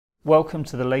Welcome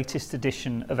to the latest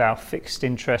edition of our Fixed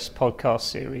Interest podcast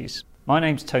series. My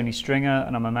name's Tony Stringer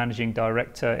and I'm a Managing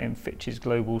Director in Fitch's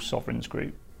Global Sovereigns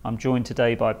Group. I'm joined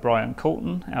today by Brian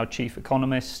Coulton, our Chief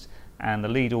Economist and the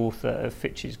lead author of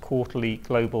Fitch's quarterly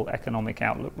Global Economic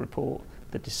Outlook report,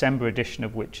 the December edition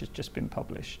of which has just been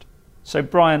published. So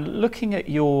Brian, looking at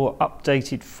your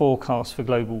updated forecast for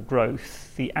global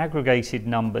growth, the aggregated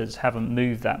numbers haven't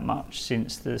moved that much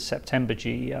since the September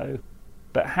GEO.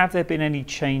 But have there been any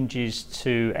changes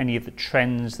to any of the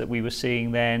trends that we were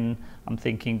seeing then? I'm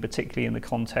thinking particularly in the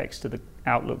context of the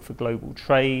outlook for global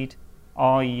trade.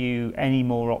 Are you any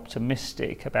more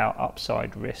optimistic about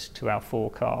upside risk to our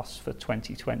forecasts for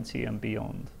 2020 and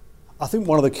beyond? I think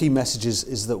one of the key messages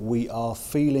is that we are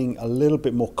feeling a little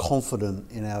bit more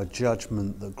confident in our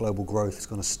judgment that global growth is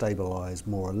going to stabilise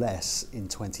more or less in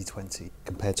 2020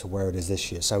 compared to where it is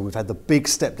this year. So we've had the big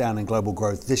step down in global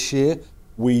growth this year.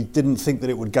 We didn't think that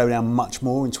it would go down much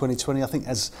more in 2020. I think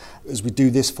as we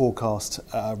do this forecast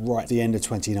right at the end of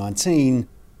 2019,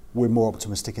 we're more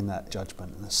optimistic in that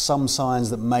judgment. And there's some signs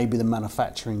that maybe the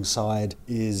manufacturing side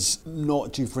is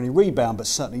not due for any rebound, but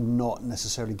certainly not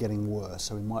necessarily getting worse.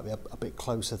 So we might be a bit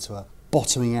closer to a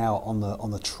bottoming out on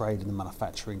the trade and the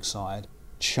manufacturing side.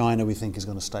 China, we think, is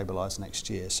going to stabilise next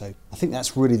year. So I think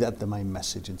that's really the main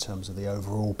message in terms of the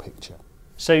overall picture.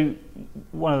 So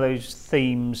one of those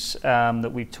themes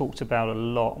that we've talked about a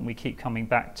lot and we keep coming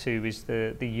back to is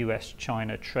the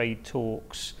US-China trade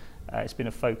talks. It's been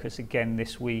a focus again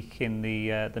this week in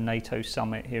the NATO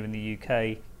summit here in the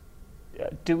UK.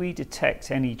 Do we detect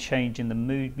any change in the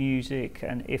mood music?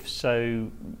 And if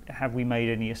so, have we made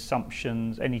any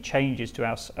assumptions, any changes to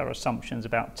our assumptions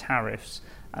about tariffs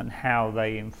and how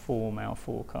they inform our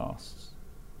forecasts?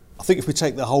 I think if we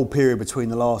take the whole period between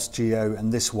the last GEO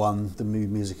and this one, the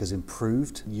mood music has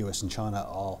improved. The US and China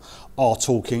are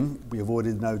talking. We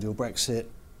avoided no-deal Brexit.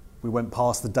 We went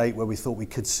past the date where we thought we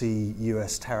could see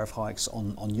US tariff hikes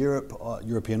on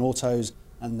European autos,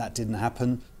 and that didn't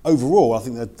happen. Overall, I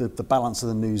think that the balance of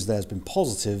the news there has been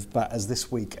positive, but as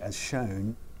this week has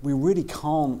shown, we really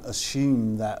can't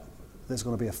assume that there's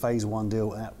going to be a phase one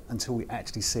deal until we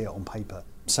actually see it on paper.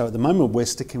 So at the moment, we're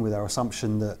sticking with our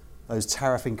assumption that those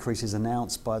tariff increases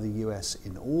announced by the US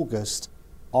in August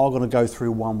are going to go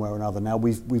through one way or another. Now,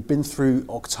 we've been through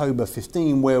October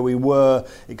 15, where we were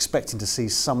expecting to see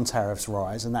some tariffs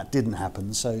rise, and that didn't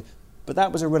happen. But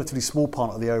that was a relatively small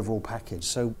part of the overall package.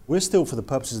 So we're still, for the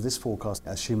purposes of this forecast,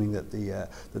 assuming that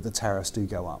the tariffs do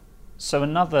go up. So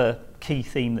another key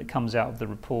theme that comes out of the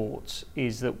report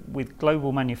is that with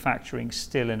global manufacturing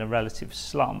still in a relative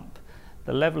slump,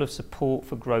 the level of support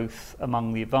for growth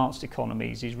among the advanced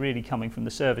economies is really coming from the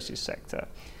services sector.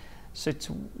 So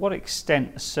to what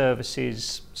extent are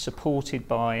services supported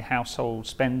by household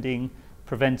spending,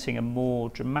 preventing a more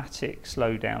dramatic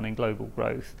slowdown in global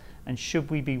growth? And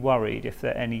should we be worried if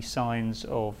there are any signs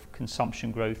of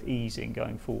consumption growth easing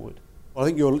going forward? Well, I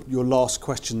think your last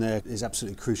question there is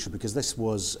absolutely crucial, because this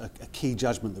was a key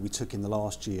judgment that we took in the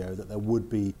last GEO, that there would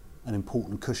be an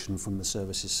important cushion from the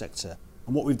services sector.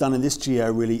 And what we've done in this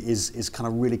GEO really is kind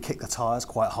of really kick the tyres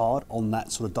quite hard on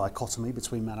that sort of dichotomy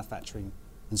between manufacturing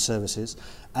and services.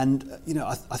 And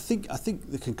I think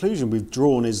the conclusion we've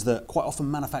drawn is that quite often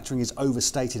manufacturing is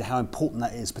overstated how important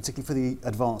that is, particularly for the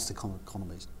advanced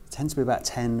economies. It tends to be about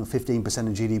 10 or 15%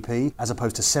 of GDP, as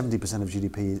opposed to 70% of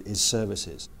GDP is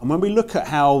services. And when we look at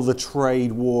how the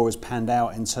trade war has panned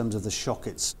out in terms of the shock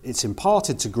it's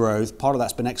imparted to growth, part of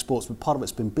that's been exports, but part of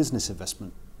it's been business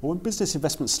investment. But when business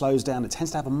investment slows down, it tends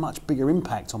to have a much bigger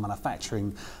impact on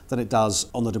manufacturing than it does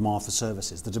on the demand for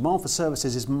services. The demand for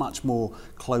services is much more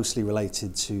closely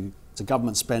related to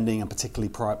government spending and particularly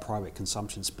private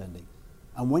consumption spending.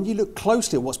 And when you look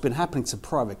closely at what's been happening to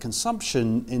private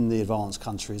consumption in the advanced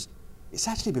countries, it's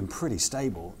actually been pretty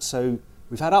stable. So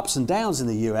we've had ups and downs in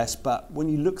the US, but when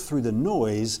you look through the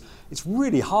noise, it's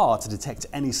really hard to detect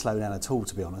any slowdown at all,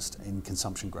 to be honest, in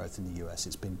consumption growth in the US.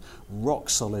 It's been rock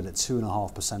solid at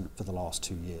 2.5% for the last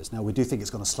 2 years. Now, we do think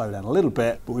it's going to slow down a little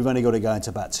bit, but we've only got to go into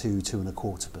about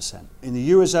 2.25%. In the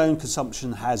Eurozone,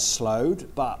 consumption has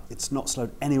slowed, but it's not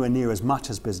slowed anywhere near as much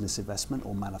as business investment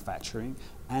or manufacturing.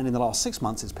 And in the last 6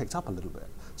 months, it's picked up a little bit.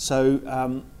 So,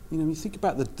 when you think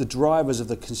about the drivers of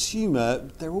the consumer,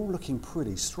 they're all looking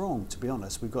pretty strong, to be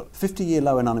honest. We've got 50-year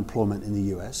low in unemployment in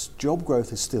the US. Job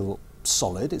growth is still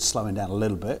solid. It's slowing down a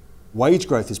little bit. Wage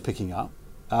growth is picking up.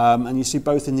 And you see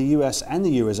both in the US and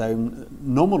the Eurozone,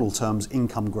 nominal terms,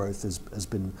 income growth has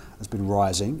been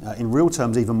rising. In real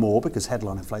terms, even more, because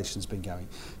headline inflation has been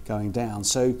going down.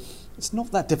 So it's not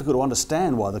that difficult to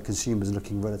understand why the consumer is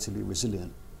looking relatively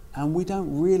resilient. And we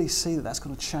don't really see that that's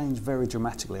going to change very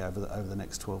dramatically over the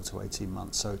next 12 to 18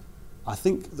 months. So I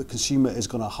think the consumer is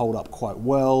going to hold up quite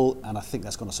well, and I think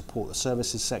that's going to support the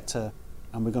services sector.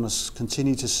 And we're going to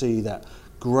continue to see that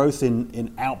growth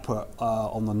in output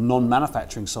on the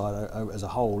non-manufacturing side as a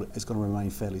whole is going to remain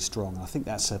fairly strong. And I think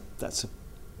that's a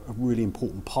really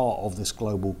important part of this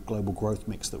global growth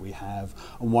mix that we have,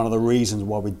 and one of the reasons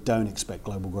why we don't expect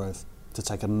global growth to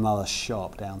take another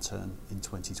sharp downturn in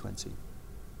 2020.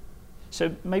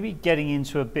 So maybe getting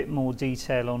into a bit more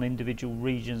detail on individual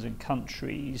regions and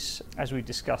countries, as we've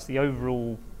discussed, the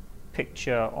overall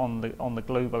picture on the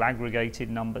global aggregated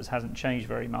numbers hasn't changed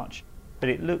very much, but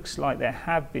it looks like there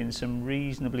have been some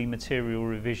reasonably material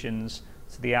revisions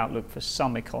to the outlook for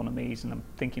some economies, and I'm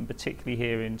thinking particularly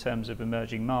here in terms of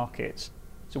emerging markets.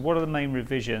 So what are the main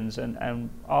revisions, and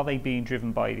are they being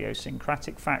driven by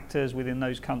idiosyncratic factors within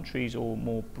those countries or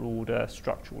more broader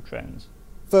structural trends?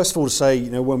 First of all, to say,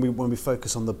 when we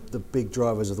focus on the big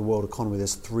drivers of the world economy,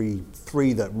 there's three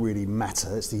that really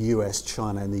matter. It's the US,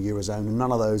 China, and the Eurozone, and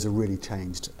none of those have really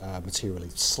changed materially.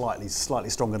 Slightly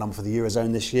stronger number for the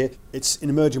Eurozone this year. It's in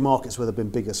emerging markets where there have been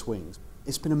bigger swings.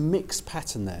 It's been a mixed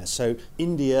pattern there. So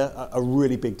India, a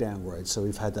really big downgrade. So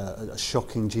we've had a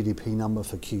shocking GDP number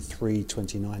for Q3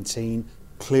 2019.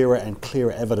 Clearer and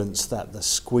clearer evidence that the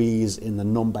squeeze in the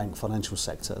non-bank financial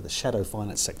sector, the shadow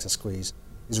finance sector squeeze,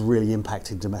 is really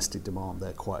impacting domestic demand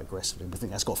there quite aggressively. We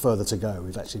think that's got further to go.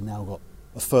 We've actually now got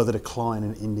a further decline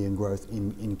in Indian growth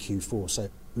in Q4. So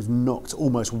we've knocked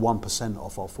almost 1%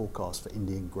 off our forecast for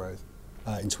Indian growth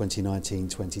in 2019,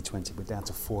 2020. We're down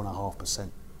to 4.5%.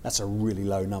 That's a really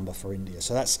low number for India.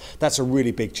 So that's a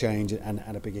really big change and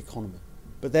a big economy.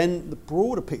 But then the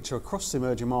broader picture across the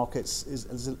emerging markets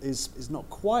is not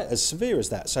quite as severe as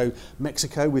that. So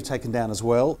Mexico we've taken down as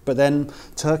well, but then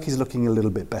Turkey's looking a little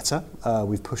bit better.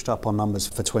 We've pushed up our numbers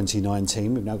for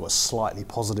 2019. We've now got a slightly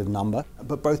positive number.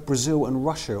 But both Brazil and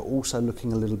Russia are also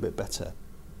looking a little bit better.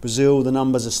 Brazil, the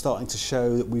numbers are starting to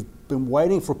show that we've been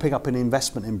waiting for a pickup in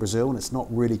investment in Brazil, and it's not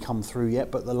really come through yet.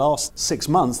 But the last 6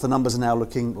 months, the numbers are now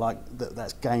looking like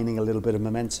that's gaining a little bit of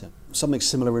momentum. Something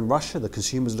similar in Russia, the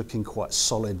consumer's looking quite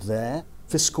solid there.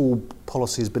 Fiscal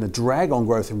policy has been a drag on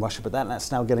growth in Russia, but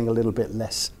that's now getting a little bit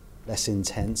less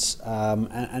intense,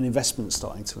 and investment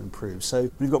starting to improve. So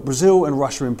we've got Brazil and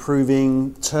Russia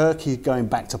improving, Turkey going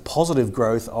back to positive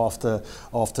growth after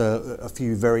a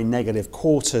few very negative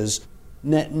quarters.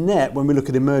 Net, when we look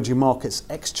at emerging markets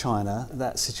ex-China,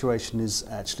 that situation is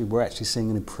we're actually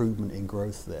seeing an improvement in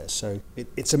growth there. So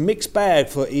it's a mixed bag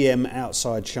for EM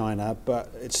outside China,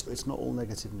 but it's not all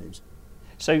negative news.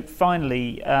 So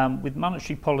finally, with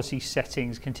monetary policy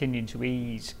settings continuing to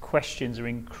ease, questions are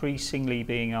increasingly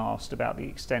being asked about the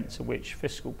extent to which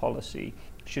fiscal policy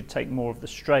should take more of the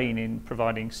strain in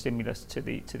providing stimulus to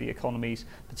the economies,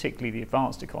 particularly the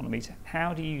advanced economies.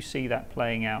 How do you see that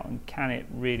playing out, and can it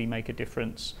really make a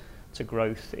difference to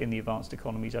growth in the advanced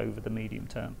economies over the medium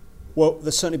term? Well,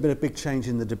 there's certainly been a big change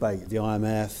in the debate. The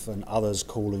IMF and others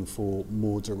calling for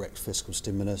more direct fiscal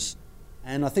stimulus.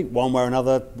 And I think one way or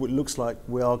another, it looks like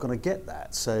we are going to get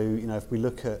that. So, if we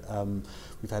look at,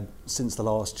 we've had, since the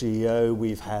last GEO,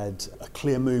 we've had a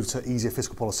clear move to easier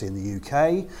fiscal policy in the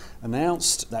UK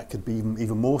announced. That could be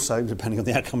even more so, depending on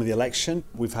the outcome of the election.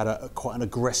 We've had quite an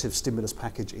aggressive stimulus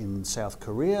package in South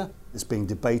Korea. It's being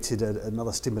debated.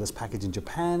 Another stimulus package in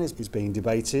Japan is being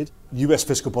debated. US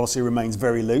fiscal policy remains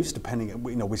very loose, depending,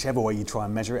 whichever way you try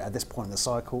and measure it at this point in the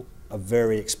cycle. A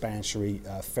very expansionary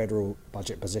federal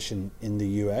budget position in the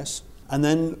US. And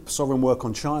then sovereign work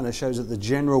on China shows that the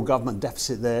general government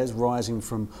deficit there is rising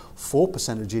from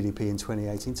 4% of GDP in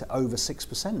 2018 to over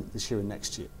 6% this year and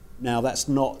next year. Now, that's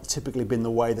not typically been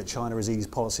the way that China has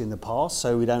eased policy in the past,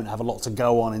 so we don't have a lot to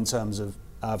go on in terms of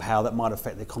how that might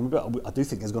affect the economy, but I do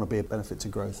think there's going to be a benefit to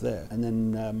growth there. And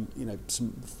then,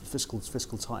 some fiscal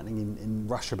tightening in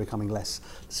Russia becoming less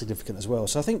significant as well.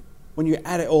 So I think when you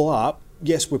add it all up,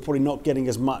 yes, we're probably not getting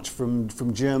as much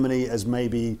from Germany as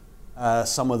maybe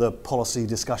some of the policy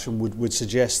discussion would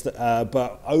suggest.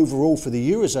 But overall, for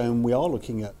the Eurozone, we are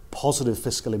looking at positive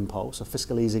fiscal impulse, a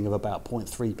fiscal easing of about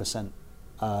 0.3%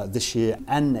 this year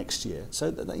and next year.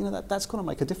 So that's going to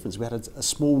make a difference. We had a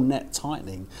small net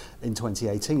tightening in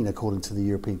 2018, according to the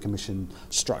European Commission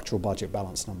structural budget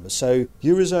balance numbers. So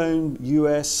Eurozone,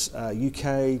 US,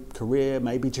 UK, Korea,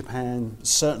 maybe Japan,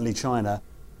 certainly China.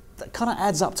 That kind of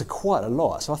adds up to quite a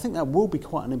lot. So I think that will be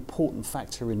quite an important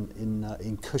factor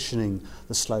in cushioning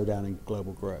the slowdown in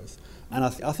global growth. And I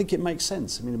think it makes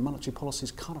sense. I mean, monetary policy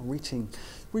is kind of reaching.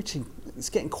 It's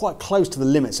getting quite close to the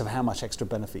limits of how much extra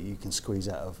benefit you can squeeze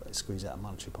out of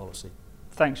monetary policy.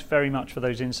 Thanks very much for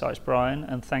those insights, Brian,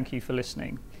 and thank you for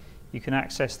listening. You can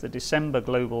access the December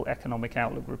Global Economic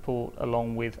Outlook report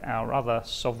along with our other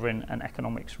sovereign and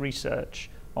economics research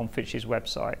on Fitch's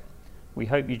website. We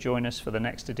hope you join us for the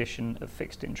next edition of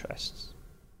Fixed Interests.